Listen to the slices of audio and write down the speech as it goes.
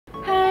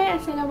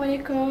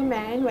Assalamualaikum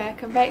and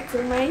welcome back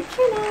to my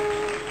channel.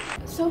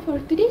 So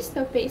for today's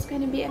topic, it's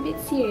going to be a bit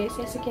serious.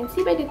 As you can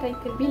see by the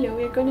title below,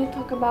 we're going to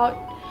talk about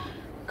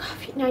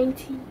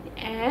COVID-19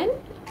 and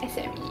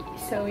SME.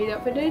 So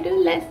without further ado,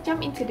 let's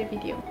jump into the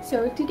video.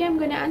 So today I'm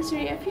going to answer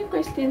a few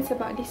questions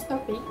about this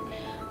topic.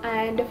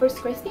 And the first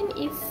question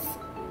is,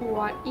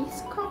 what is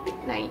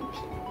COVID-19?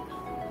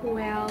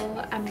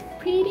 Well, I'm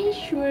pretty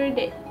sure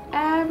that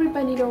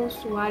everybody knows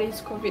what is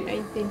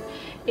COVID-19.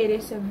 It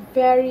is a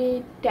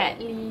very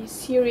deadly,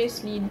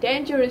 seriously,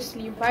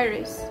 dangerously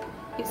virus.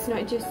 It's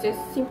not just a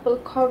simple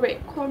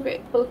COVID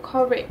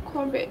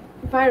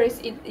virus,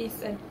 it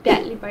is a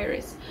deadly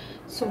virus.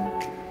 So,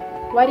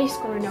 what is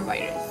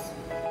coronavirus?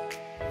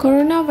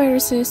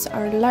 Coronaviruses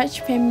are a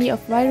large family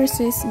of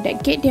viruses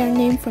that get their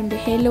name from the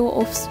halo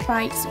of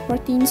spikes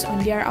proteins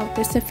on their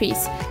outer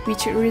surface,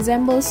 which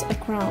resembles a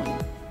crown.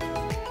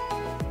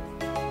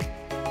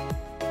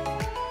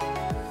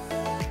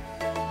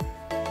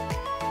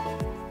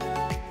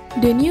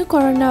 The new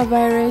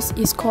coronavirus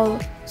is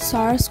called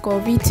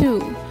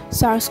SARS-CoV-2.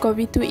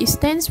 SARS-CoV-2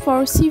 stands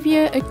for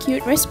Severe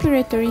Acute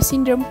Respiratory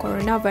Syndrome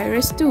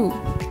Coronavirus 2.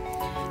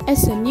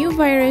 As a new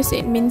virus,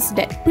 it means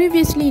that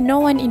previously no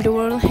one in the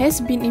world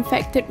has been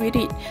infected with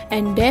it,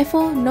 and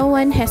therefore no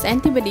one has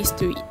antibodies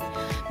to it.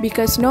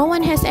 Because no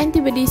one has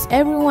antibodies,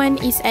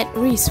 everyone is at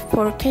risk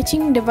for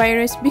catching the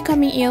virus,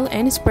 becoming ill,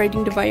 and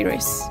spreading the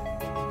virus.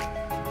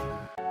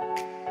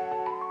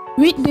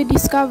 With the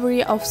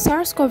discovery of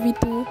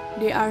SARS-CoV-2,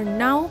 there are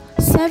now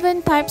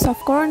 7 types of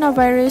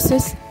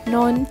coronaviruses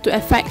known to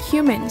affect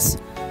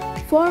humans.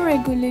 4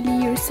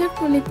 regularly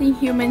circulating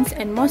humans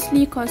and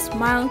mostly cause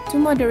mild to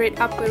moderate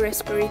upper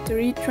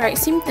respiratory tract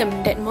symptoms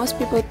that most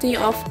people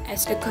think of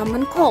as the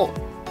common cold.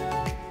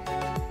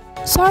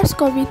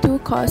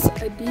 SARS-CoV-2 caused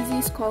a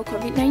disease called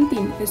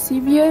COVID-19, a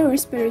severe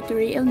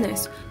respiratory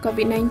illness.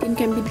 COVID-19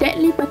 can be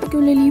deadly,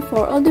 particularly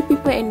for older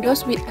people and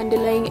those with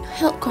underlying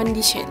health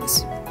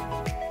conditions.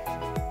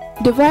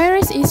 The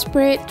virus is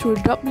spread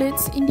through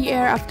droplets in the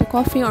air after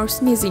coughing or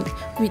sneezing,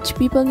 which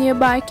people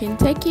nearby can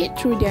take it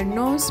through their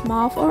nose,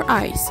 mouth, or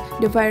eyes.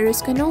 The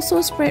virus can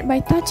also spread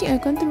by touching a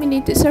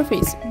contaminated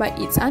surface, but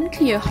it's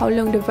unclear how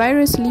long the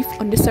virus lives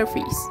on the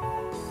surface.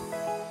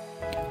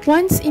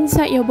 Once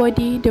inside your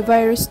body, the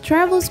virus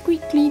travels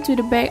quickly to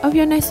the back of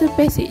your nasal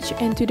passage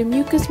and to the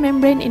mucous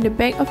membrane in the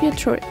back of your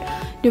throat.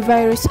 The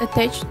virus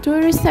attaches to a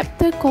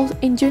receptor called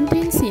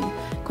angiotensin,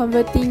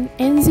 converting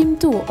enzyme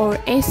 2 or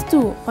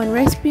ACE2 on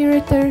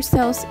respirator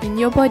cells in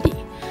your body.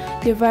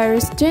 The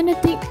virus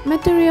genetic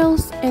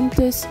materials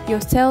enters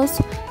your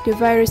cells. The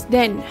virus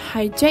then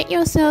hijacks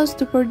your cells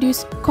to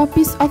produce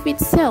copies of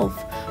itself,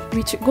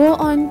 which go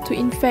on to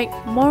infect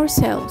more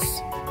cells.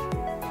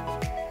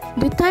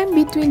 The time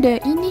between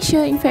the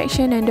initial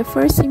infection and the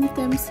first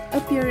symptoms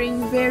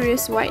appearing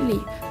varies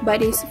widely,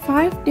 but is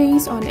 5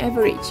 days on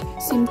average.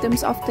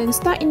 Symptoms often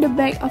start in the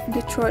back of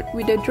the throat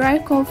with a dry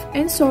cough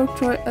and sore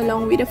throat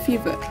along with a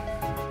fever.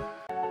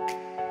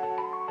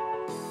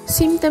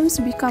 Symptoms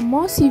become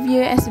more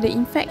severe as the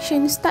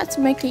infection starts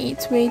making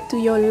its way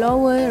to your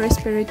lower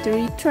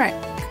respiratory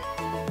tract.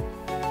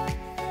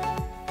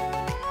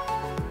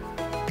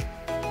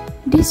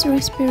 This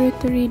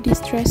respiratory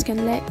distress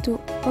can lead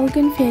to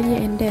organ failure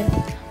and death.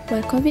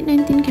 While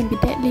COVID-19 can be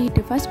deadly,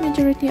 the vast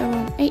majority,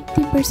 around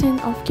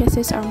 80% of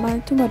cases are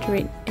mild to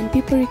moderate, and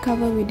people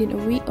recover within a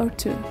week or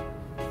 2.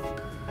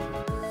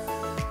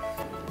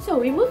 So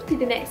we move to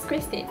the next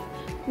question,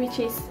 which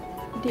is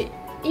the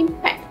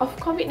impact of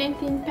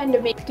COVID-19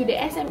 pandemic to the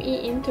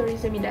SME in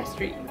tourism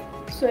industry.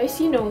 So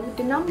as you know,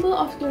 the number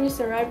of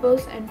tourist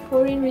arrivals and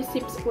foreign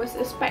receipts was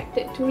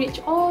expected to reach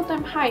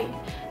all-time high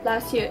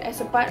last year as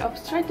a part of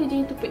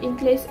strategy to put in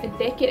place a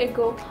decade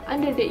ago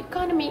under the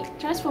economic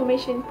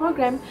transformation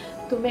program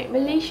to make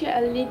Malaysia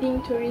a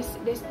leading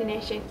tourist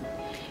destination.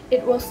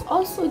 It was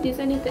also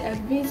designated a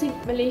Visit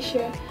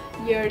Malaysia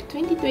Year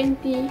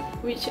 2020,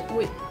 which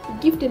would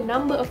give the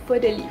number a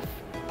further lift.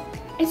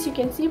 As you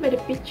can see by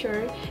the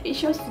picture, it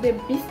shows the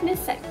business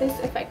sectors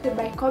affected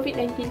by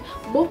COVID-19,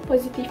 both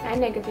positive and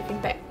negative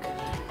impact.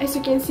 As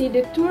you can see,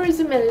 the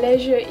tourism and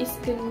leisure is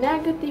the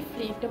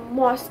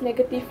most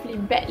negatively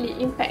badly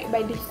impacted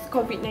by this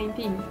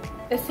COVID-19.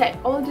 Aside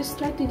all the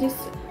strategies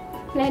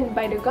planned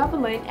by the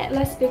government, at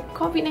last the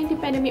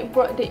COVID-19 pandemic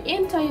brought the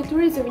entire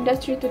tourism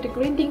industry to the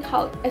grinding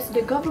halt as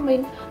the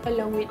government,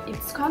 along with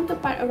its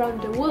counterpart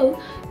around the world,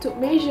 took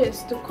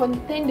measures to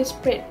contain the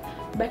spread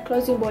by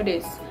closing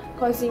borders,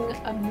 causing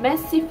a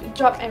massive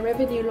drop and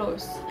revenue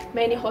loss.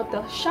 Many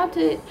hotels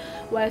shuttered,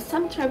 while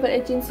some travel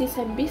agencies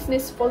and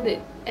business folded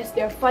as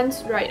their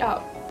funds dried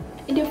up.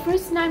 In the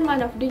first 9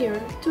 months of the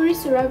year,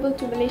 tourist arrival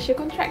to Malaysia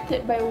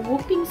contracted by a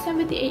whopping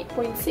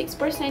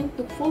 78.6%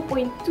 to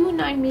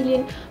 4.29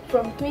 million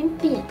from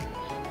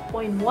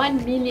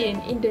 20.1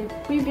 million in the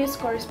previous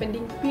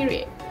corresponding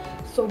period.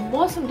 So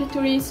most of the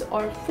tourists,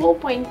 or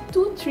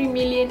 4.23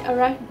 million,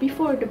 arrived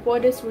before the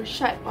borders were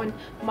shut on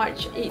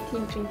March 18,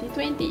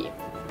 2020.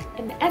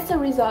 And as a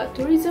result,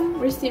 tourism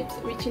receipts,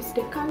 which is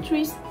the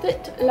country's third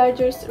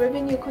largest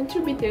revenue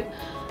contributor,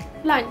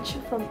 plunged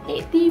from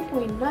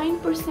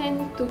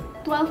 80.9% to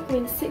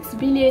 12.6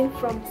 billion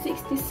from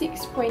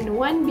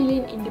 66.1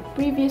 billion in the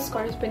previous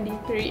corresponding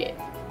period.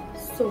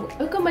 So,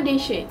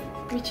 accommodation,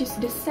 which is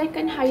the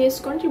second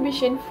highest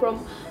contribution from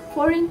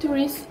foreign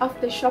tourists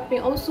after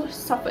shopping, also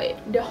suffered.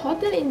 The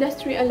hotel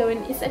industry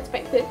alone is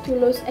expected to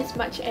lose as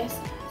much as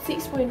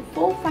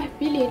 6.45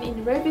 billion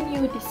in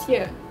revenue this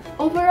year.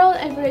 Overall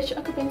average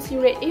occupancy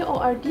rate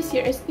AOR this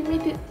year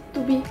estimated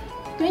to be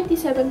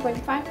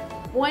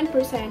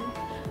 27.51%,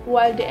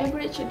 while the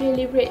average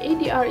daily rate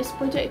ADR is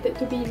projected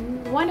to be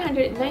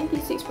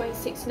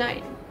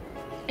 196.69.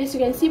 As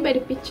you can see by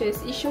the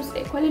pictures, it shows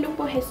that Kuala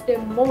Lumpur has the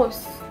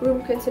most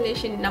room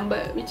cancellation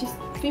number, which is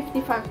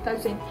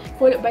 55,000,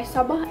 followed by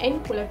Sabah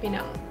and Pulau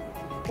Pinang,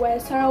 while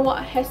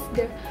Sarawak has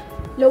the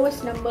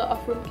lowest number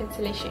of room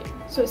cancellation.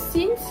 So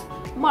since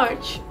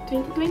March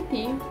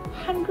 2020,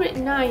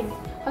 109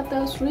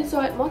 hotels,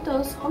 resort,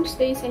 motels,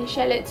 homestays and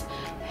chalets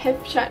have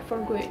shut for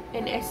good,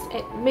 and as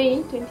at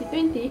May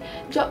 2020,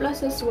 job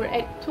losses were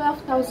at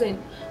 12,000,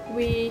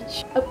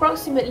 which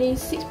approximately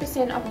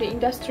 6% of the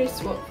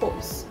industry's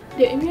workforce.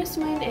 The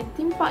amusement and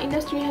theme park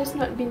industry has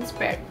not been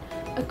spared.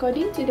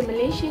 According to the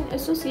Malaysian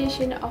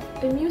Association of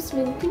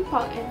Amusement, Theme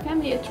Park and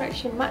Family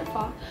Attraction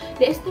 (MATFA),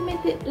 the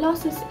estimated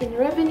losses in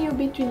revenue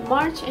between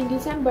March and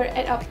December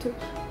add up to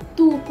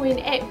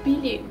 2.8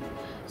 billion.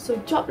 So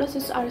job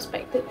losses are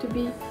expected to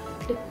be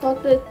the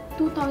total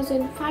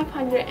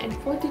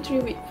 2,543,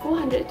 with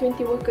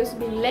 420 workers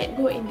being let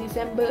go in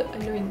December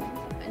alone.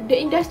 The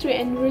industry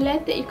and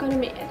related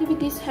economic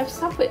activities have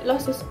suffered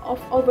losses of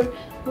over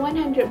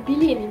 100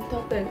 billion in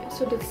total,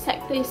 so the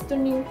sector is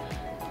turning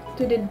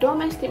to the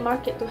domestic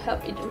market to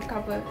help it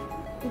recover.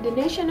 The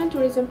National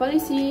Tourism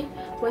Policy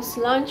was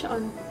launched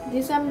on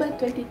December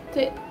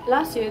 23rd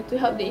last year to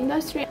help the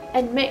industry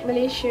and make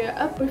Malaysia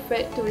a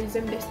preferred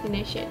tourism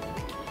destination.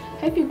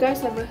 Have you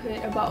guys ever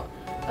heard about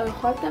a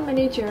hotel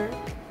manager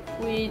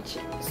which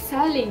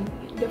selling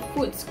the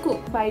foods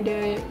cooked by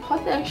the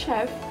hotel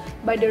chef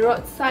by the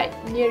roadside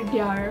near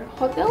their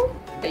hotel?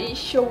 It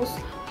shows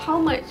how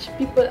much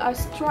people are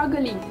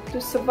struggling to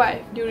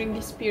survive during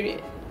this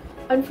period.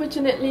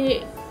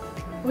 Unfortunately,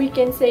 we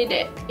can say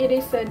that it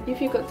is a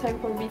difficult time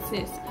for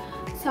business.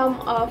 Some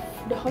of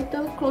the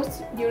hotel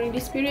closed during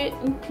this period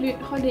include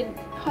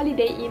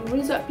Holiday Inn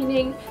Resort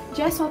Penang,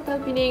 Jazz Hotel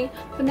Penang,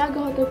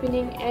 Penaga Hotel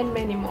Penang and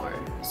many more.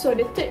 So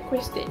the third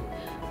question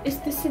is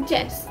to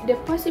suggest the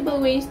possible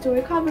ways to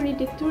recover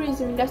the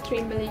tourism industry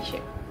in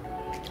Malaysia.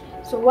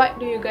 So what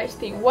do you guys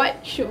think?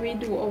 What should we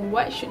do, or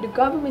what should the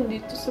government do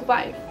to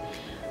survive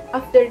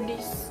after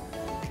this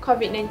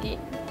COVID-19?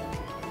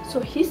 So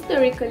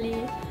historically,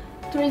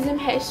 tourism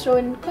has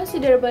shown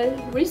considerable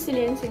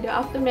resilience in the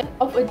aftermath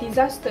of a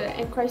disaster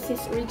and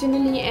crisis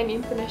regionally and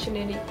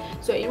internationally.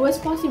 So it was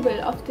possible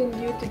often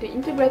due to the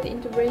integrated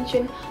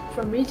intervention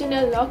from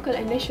regional, local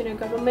and national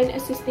government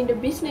assisting the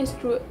business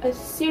through a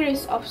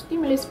series of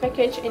stimulus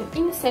package and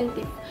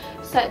incentive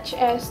such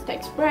as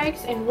tax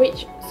breaks and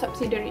wage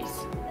subsidies.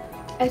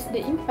 As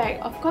the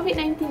impact of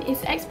COVID-19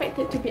 is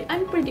expected to be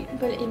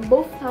unpredictable in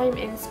both time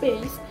and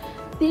space,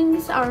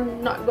 things are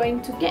not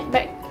going to get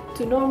back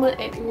to normal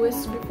as it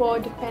was before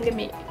the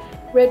pandemic.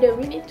 Rather,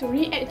 we need to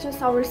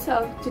readjust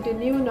ourselves to the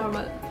new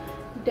normal.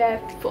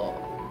 Therefore,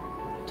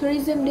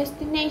 tourism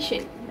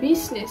destination,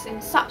 business and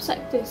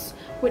subsectors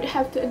would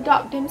have to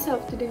adapt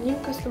themselves to the new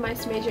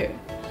customized measure.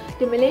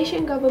 The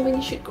Malaysian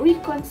government should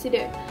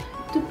reconsider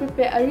to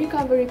prepare a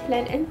recovery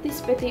plan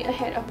anticipating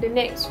ahead of the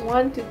next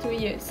 1 to 2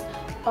 years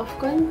of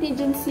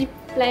contingency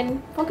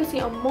plan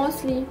focusing on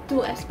mostly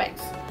two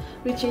aspects,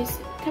 which is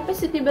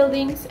capacity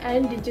buildings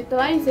and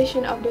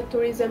digitalization of the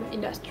tourism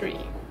industry.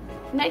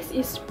 Next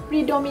is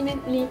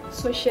predominantly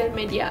social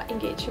media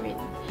engagement.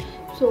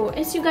 So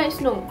as you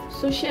guys know,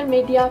 social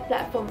media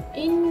platform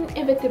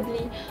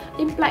inevitably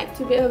implied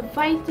to be a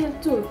vital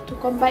tool to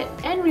combat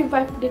and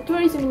revive the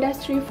tourism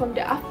industry from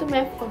the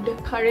aftermath of the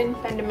current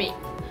pandemic.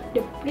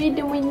 The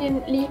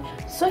predominantly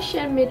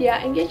social media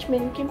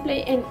engagement can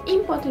play an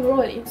important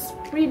role in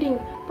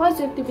spreading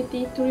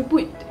positivity to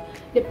reboot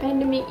the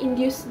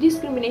pandemic-induced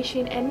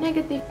discrimination and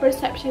negative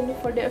perception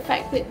for the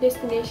affected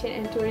destination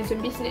and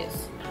tourism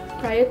business.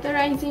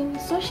 Prioritizing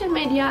social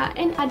media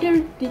and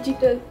other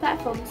digital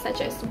platforms such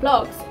as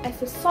blogs as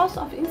a source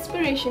of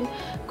inspiration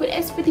could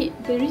expedite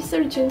the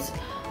resurgence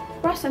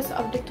process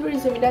of the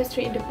tourism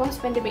industry in the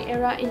post-pandemic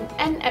era in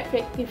an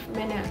effective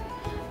manner.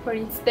 For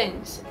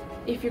instance,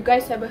 if you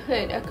guys ever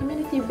heard, a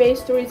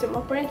community-based tourism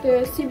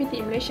operator,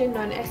 CBT in Malaysia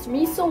known as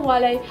Miso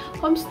Walai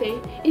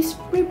Homestay, is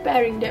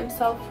preparing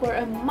themselves for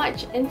a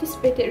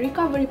much-anticipated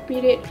recovery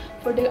period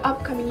for the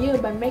upcoming year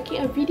by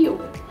making a video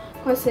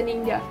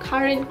concerning their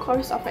current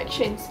course of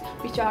actions,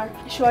 which are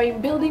showing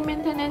building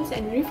maintenance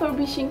and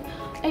refurbishing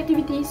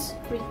activities,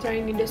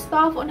 retraining the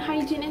staff on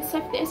hygiene and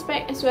safety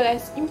aspect, as well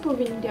as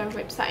improving their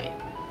website.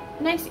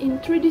 Next,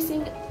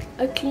 introducing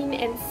a clean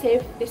and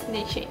safe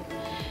destination.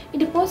 In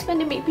the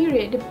post-pandemic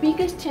period, the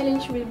biggest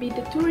challenge will be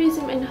the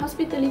tourism and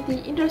hospitality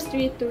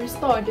industry to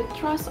restore the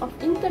trust of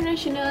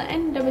international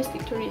and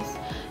domestic tourists.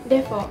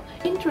 Therefore,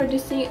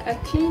 introducing a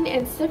clean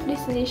and safe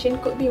destination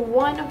could be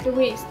one of the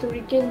ways to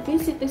regain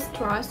visitors'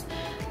 trust,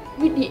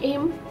 with the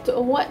aim to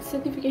award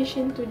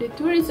certification to the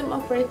tourism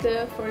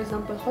operator, for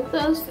example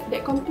hotels,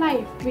 that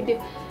comply with the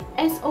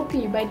SOP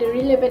by the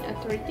relevant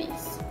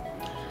authorities.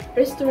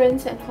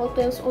 Restaurants and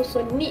hotels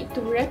also need to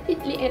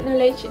rapidly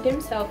acknowledge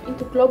themselves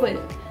into global,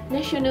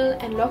 national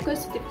and local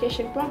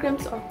certification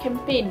programs or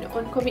campaign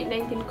on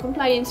COVID-19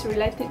 compliance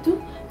related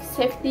to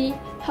safety,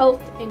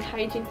 health and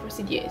hygiene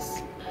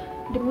procedures.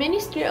 The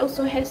Ministry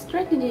also has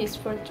strategies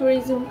for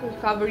tourism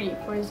recovery,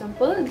 for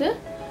example, the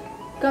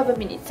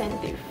government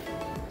incentive.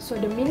 So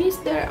the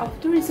Minister of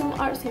Tourism,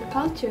 Arts and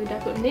Culture,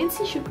 Datuk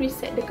Nancy Shukri,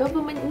 said the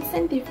government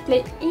incentive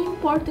played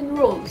important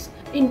roles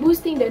in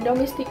boosting the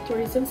domestic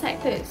tourism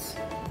sectors.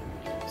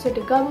 So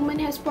the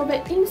government has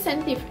provided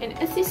incentive and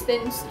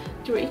assistance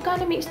through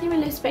economic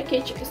stimulus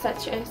package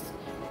such as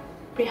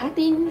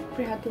Prihatin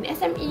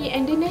SME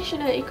and the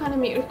National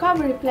Economic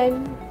Recovery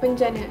Plan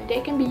Penjana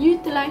that can be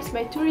utilized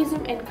by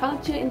tourism and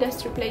culture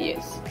industry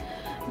players.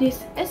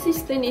 This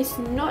assistance is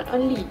not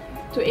only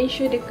to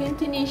ensure the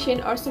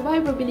continuation or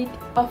survivability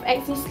of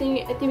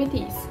existing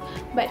activities,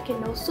 but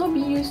can also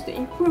be used to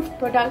improve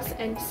products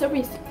and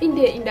service in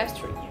the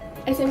industry.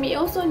 SME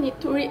also need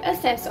to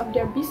reassess of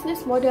their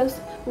business models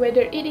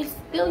whether it is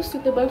still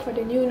suitable for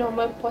the new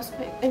normal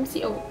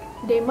post-MCO.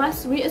 They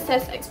must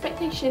reassess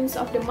expectations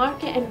of the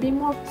market and be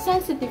more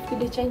sensitive to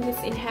the changes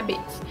in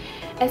habits.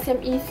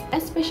 SMEs,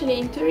 especially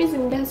in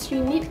tourism industry,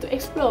 need to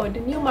explore the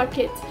new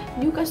markets,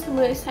 new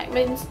customer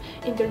segments,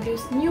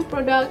 introduce new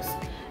products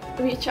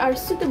which are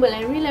suitable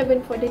and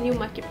relevant for the new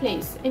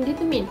marketplace, and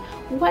determine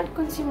what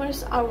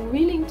consumers are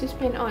willing to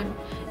spend on.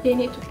 They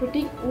need to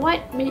predict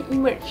what may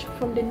emerge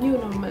from the new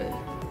normal.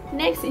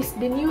 Next is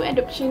the new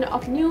adoption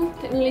of new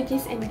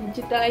technologies and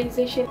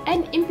digitalization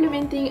and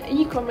implementing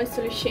e-commerce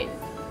solution.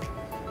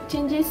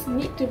 Changes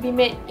need to be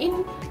made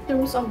in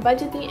terms of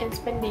budgeting and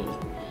spending.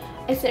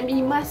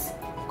 SME must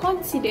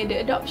consider the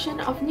adoption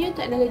of new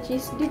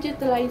technologies,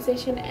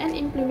 digitalization and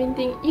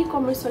implementing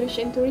e-commerce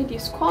solutions to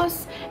reduce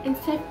costs and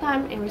save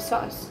time and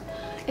resource.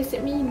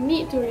 SME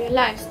need to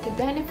realize the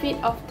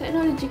benefit of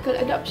technological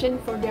adoption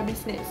for their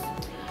business.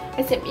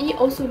 SME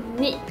also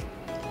need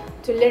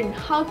to learn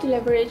how to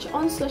leverage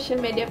on social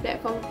media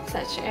platforms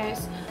such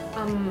as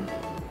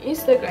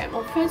Instagram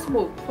or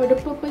Facebook for the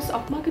purpose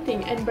of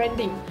marketing and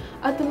branding,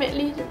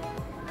 ultimately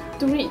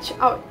to reach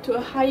out to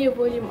a higher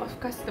volume of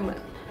customers.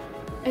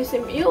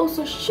 SME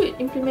also should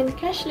implement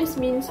cashless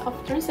means of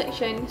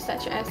transaction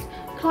such as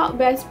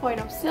cloud-based point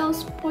of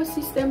sales, POS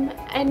system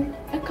and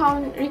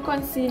account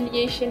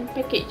reconciliation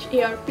package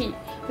 (ARP)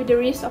 with the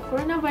risk of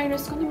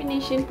coronavirus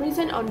contamination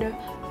present on the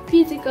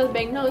physical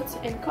banknotes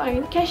and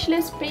coin.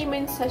 Cashless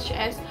payments such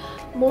as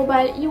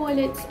mobile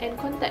e-wallets and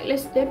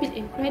contactless debit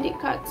and credit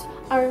cards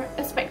are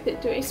expected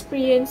to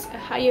experience a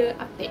higher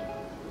uptake.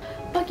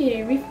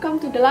 Okay, we've come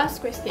to the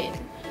last question.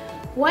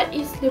 What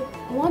is the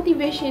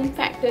motivation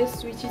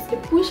factors, which is the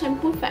push and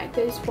pull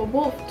factors for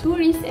both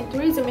tourists and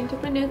tourism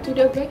entrepreneurs to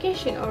the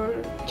vacation or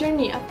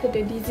journey after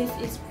the disease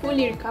is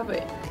fully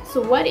recovered?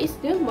 So what is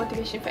the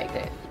motivation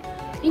factor?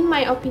 In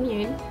my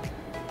opinion,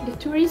 the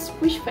tourist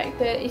push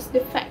factor is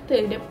the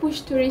factor that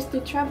pushes tourists to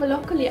travel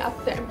locally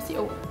after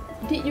MCO.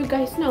 Did you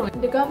guys know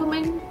the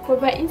government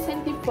provides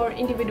incentive for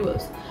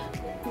individuals,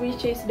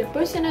 which is the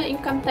personal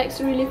income tax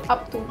relief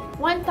up to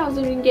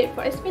 1,000 ringgit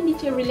for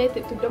expenditure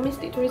related to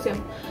domestic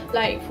tourism,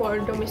 like for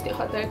domestic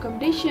hotel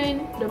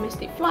accommodation,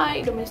 domestic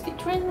flight, domestic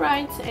train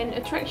rides and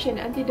attraction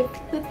until the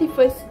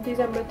 31st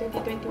December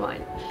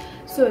 2021.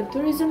 So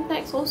tourism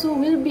tax also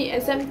will be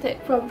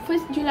exempted from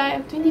 1st July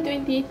of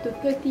 2020 to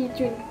 30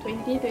 June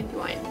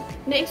 2021.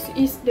 Next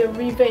is the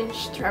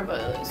revenge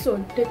travel. So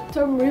the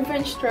term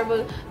revenge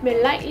travel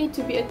may likely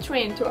to be a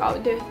trend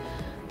throughout the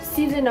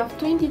season of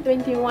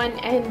 2021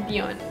 and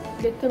beyond.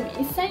 The term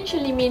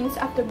essentially means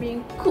after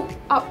being cooped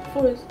up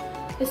for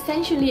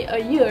essentially a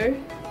year,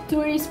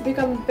 tourists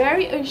become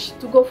very urged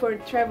to go for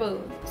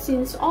travel.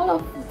 Since all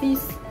of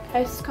this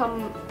has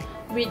come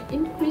with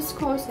increased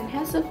costs and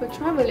hassle for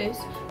travelers,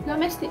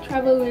 domestic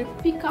travel will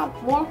pick up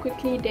more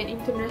quickly than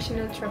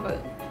international travel.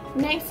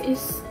 Next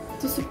is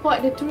to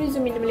support the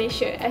tourism in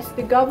Malaysia, as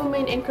the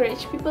government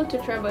encourage people to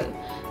travel.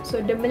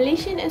 So the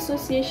Malaysian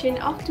Association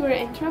of Tour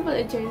and Travel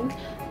Agents,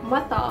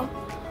 MATA,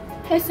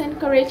 has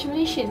encouraged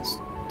Malaysians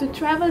to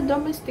travel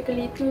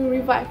domestically to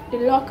revive the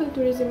local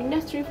tourism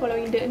industry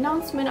following the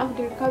announcement of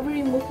the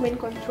Recovery Movement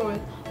Control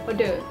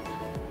Order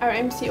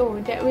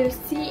 (RMCO) that will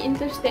see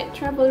interstate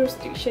travel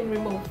restriction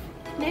removed.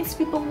 Next,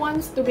 people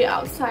want to be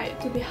outside,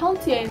 to be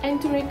healthier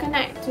and to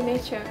reconnect to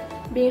nature.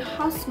 Being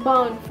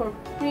housebound for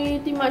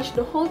pretty much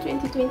the whole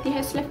 2020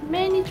 has left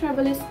many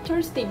travelers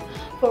thirsting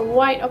for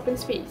wide open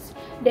space.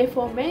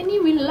 Therefore, many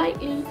will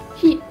likely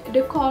heed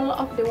the call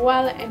of the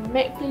wild and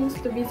make plans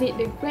to visit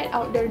the great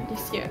outdoors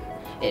this year.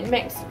 It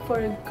makes for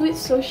a good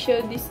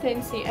social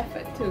distancing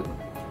effort too.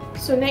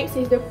 So next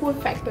is the pull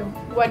factor.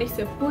 What is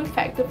the pull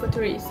factor for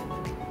tourism?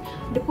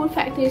 The pull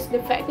factor is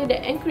the factor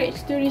that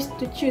encourages tourists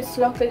to choose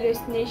local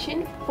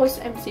destination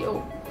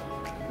post-MCO.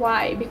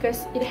 Why?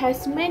 Because it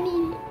has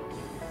many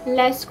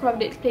less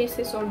crowded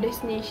places or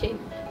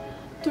destinations.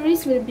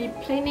 Tourists will be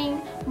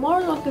planning more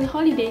local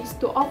holidays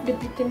to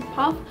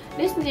off-the-beaten-path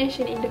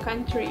destination in the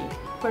country.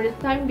 For the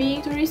time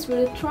being, tourists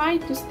will try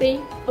to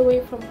stay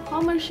away from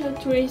commercial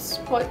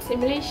tourist spots in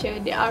Malaysia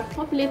that are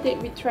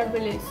populated with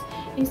travelers.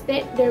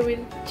 Instead, they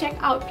will check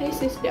out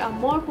places that are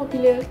more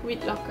popular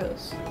with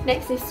locals.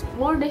 Next is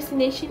more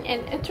destination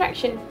and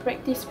attraction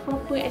practice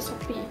proper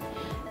SOP.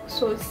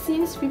 So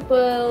since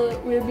people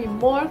will be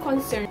more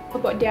concerned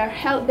about their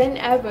health than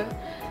ever,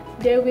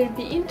 they will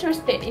be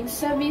interested in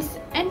service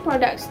and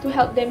products to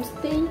help them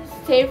stay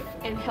safe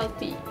and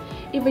healthy,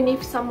 even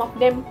if some of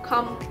them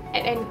come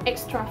at an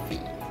extra fee.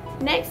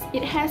 Next,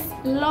 it has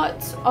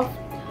lots of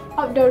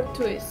outdoor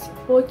tours,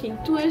 walking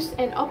tours,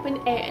 and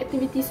open-air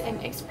activities and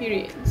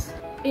experience.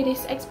 It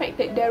is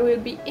expected there will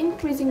be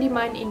increasing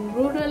demand in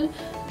rural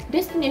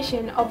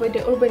destinations over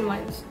the urban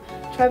ones.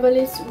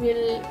 Travelers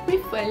will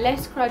prefer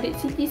less crowded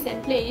cities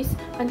and places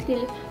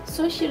until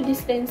social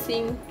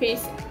distancing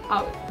phase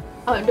out.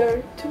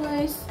 Outdoor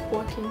tours,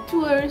 walking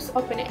tours,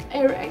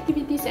 open-air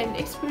activities and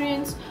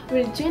experience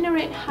will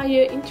generate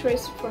higher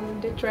interest from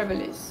the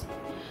travelers.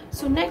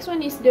 So next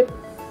one is the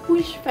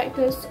push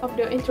factors of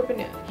the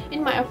entrepreneur.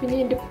 In my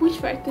opinion, the push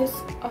factors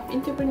of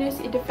entrepreneurs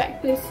is the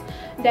factors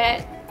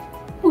that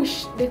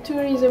push the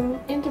tourism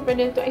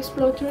entrepreneur to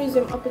explore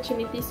tourism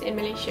opportunities in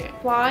Malaysia.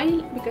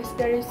 Why? Because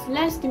there is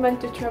less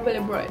demand to travel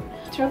abroad.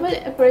 Travel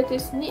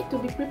operators need to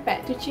be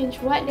prepared to change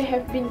what they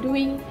have been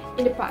doing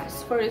in the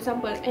past. For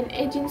example, an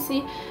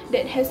agency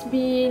that has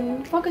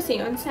been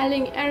focusing on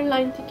selling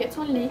airline tickets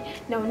only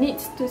now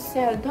needs to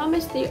sell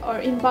domestic or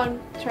inbound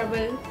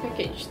travel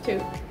package too.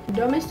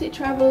 Domestic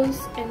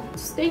travels and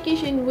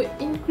staycation would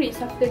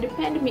increase after the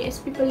pandemic as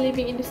people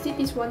living in the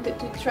cities wanted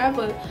to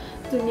travel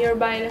to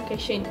nearby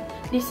locations.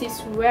 This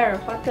is where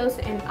hotels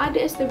and other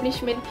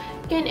establishments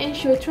can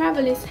ensure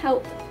travelers'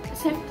 health,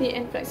 safety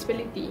and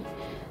flexibility.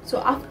 So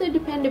after the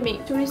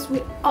pandemic, tourists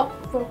would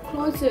opt for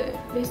closer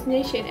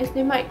destinations as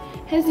they might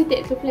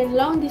hesitate to plan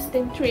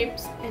long-distance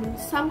trips, and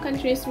some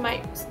countries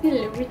might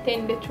still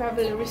retain the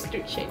travel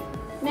restriction.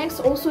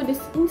 Next, also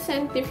this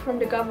incentive from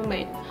the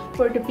government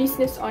for the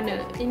business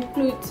owner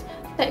includes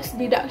tax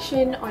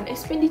deduction on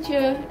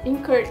expenditure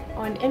incurred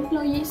on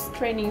employees'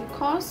 training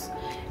costs,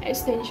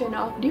 extension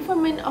of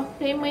deferment of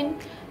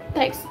payment,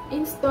 tax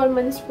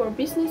installments for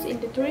business in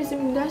the tourism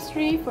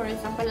industry, for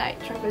example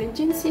like travel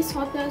agencies,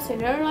 hotels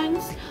and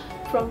airlines,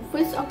 from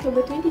 1st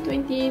October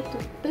 2020 to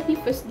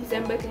 31st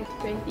December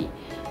 2020.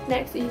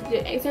 Next is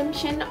the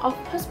exemption of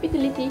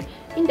hospitality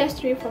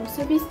industry from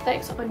service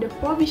tax on the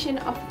provision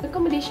of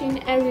accommodation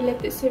and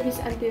related service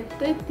until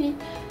 30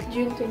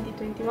 June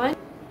 2021.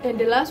 And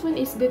the last one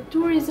is the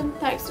tourism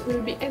tax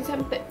will be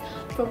exempted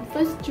from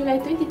 1st July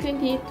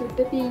 2020 to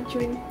 30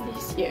 June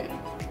this year.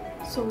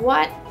 So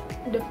what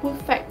the pull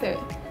factor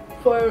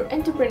for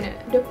entrepreneur?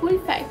 The pull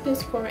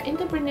factors for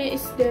entrepreneur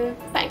is the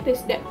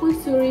factors that pull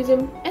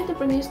tourism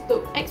entrepreneurs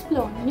to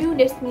explore new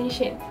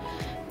destinations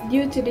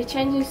due to the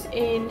changes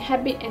in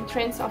habit and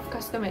trends of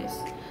customers,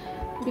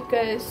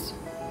 because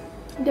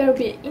there will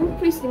be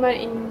increased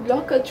demand in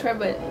local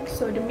travel.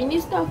 So the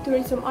Minister of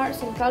Tourism,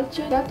 Arts and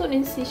Culture, Dato'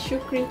 Nancy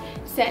Shukri,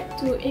 said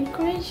to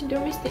encourage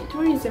domestic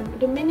tourism,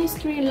 the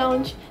ministry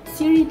launched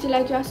Siri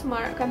Jelajah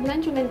Semarakan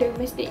Pelancongan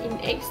Domestik in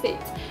 8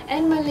 states,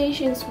 and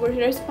Malaysians were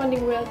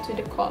responding well to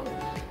the call.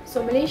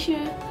 So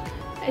Malaysia,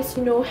 as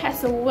you know,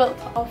 has a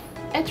wealth of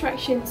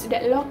attractions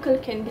that local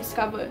can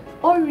discover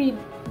or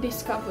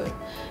rediscover.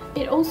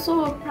 It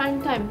also a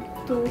prime time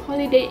to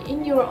holiday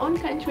in your own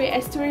country,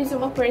 as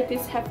tourism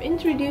operators have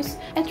introduced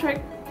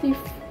attractive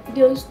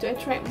deals to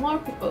attract more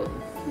people.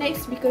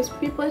 Next, because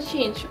people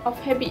change of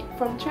habit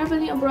from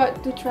traveling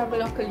abroad to travel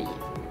locally.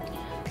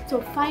 So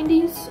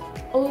findings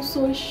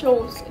also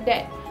shows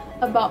that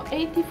about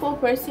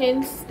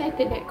 84%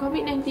 stated that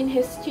COVID-19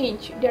 has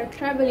changed their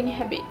traveling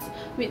habits,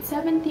 with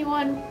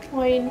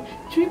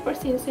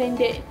 71.3% saying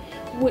they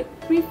would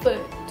prefer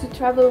to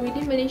travel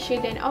within Malaysia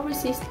than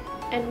overseas,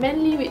 and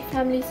mainly with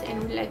families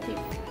and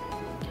relatives.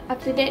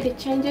 After that, the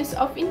changes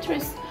of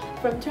interest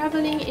from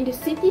traveling in the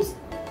cities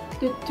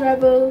to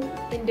travel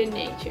in the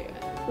nature.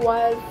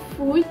 While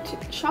food,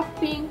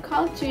 shopping,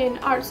 culture and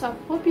arts are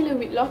popular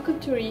with local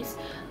tourists,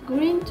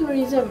 green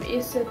tourism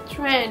is a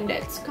trend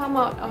that's come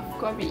out of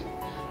COVID.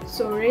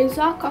 So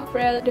Reza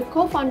Cockrell, the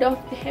co-founder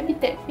of the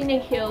Habitat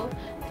Penang Hill,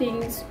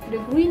 thinks the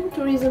green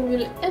tourism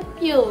will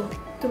appeal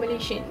to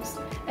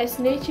Malaysians, as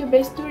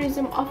nature-based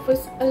tourism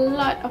offers a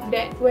lot of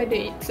that, whether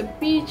it's a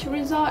beach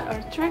resort or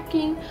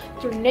trekking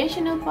through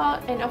national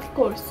park, and of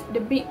course the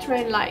big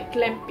trend like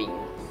glamping.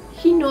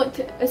 He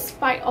noted a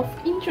spike of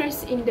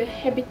interest in the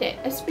habitat,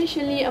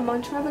 especially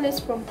among travelers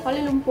from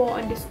Kuala Lumpur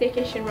on the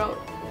staycation route.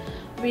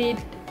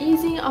 With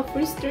easing of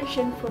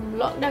restriction from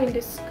lockdown in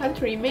this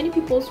country, many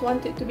people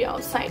wanted to be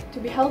outside, to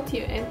be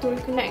healthier and to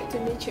reconnect to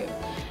nature.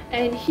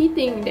 And he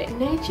thinks that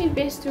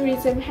nature-based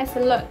tourism has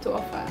a lot to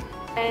offer.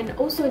 And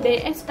also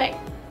they expect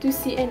to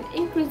see an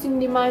increasing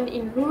demand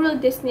in rural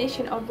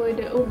destinations over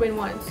the urban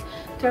ones.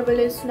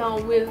 Travelers now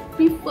will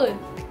prefer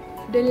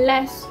the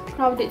less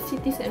crowded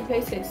cities and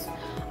places.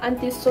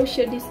 until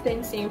social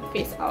distancing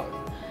phase out.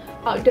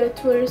 Outdoor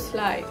tours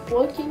like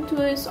walking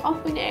tours,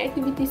 open air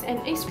activities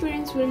and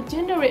experience will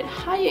generate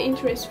higher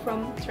interest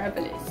from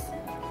travelers.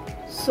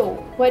 So,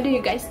 what do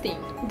you guys think?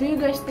 Do you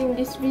guys think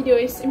this video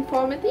is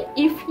informative?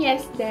 If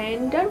yes,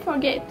 then don't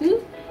forget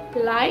to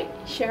like,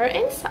 share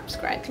and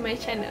subscribe to my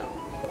channel.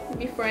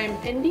 Before I'm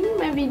ending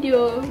my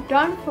video,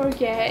 don't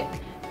forget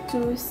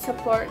to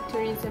support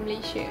Tourism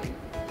Malaysia.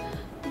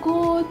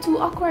 Go to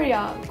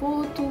Aquaria,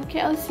 go to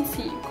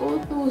KLCC,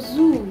 go to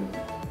zoo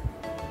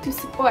to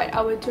support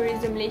our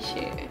Tourism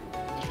Malaysia.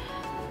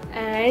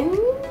 And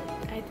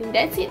I think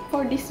that's it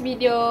for this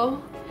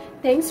video.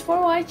 Thanks for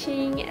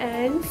watching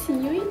and see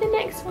you in the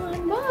next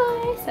one.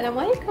 Bye.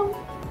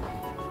 Assalamualaikum.